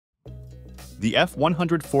The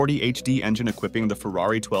F140 HD engine equipping the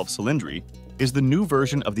Ferrari 12-Cilindri is the new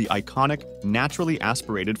version of the iconic, naturally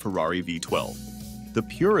aspirated Ferrari V12, the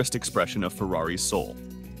purest expression of Ferrari's soul.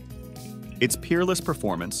 Its peerless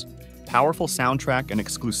performance, powerful soundtrack, and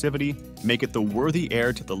exclusivity make it the worthy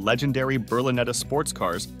heir to the legendary Berlinetta sports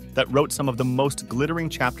cars that wrote some of the most glittering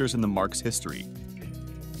chapters in the marque's history.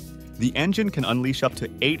 The engine can unleash up to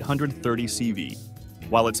 830 CV,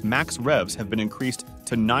 while its max revs have been increased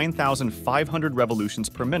to 9,500 revolutions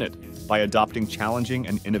per minute by adopting challenging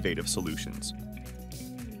and innovative solutions.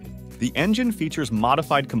 The engine features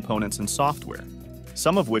modified components and software,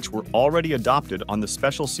 some of which were already adopted on the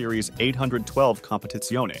Special Series 812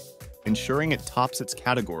 Competizione, ensuring it tops its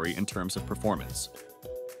category in terms of performance.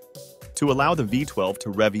 To allow the V12 to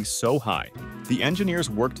rev so high, the engineers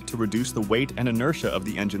worked to reduce the weight and inertia of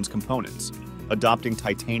the engine's components, adopting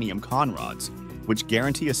titanium conrods, which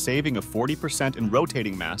guarantee a saving of 40% in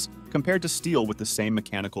rotating mass compared to steel with the same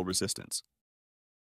mechanical resistance.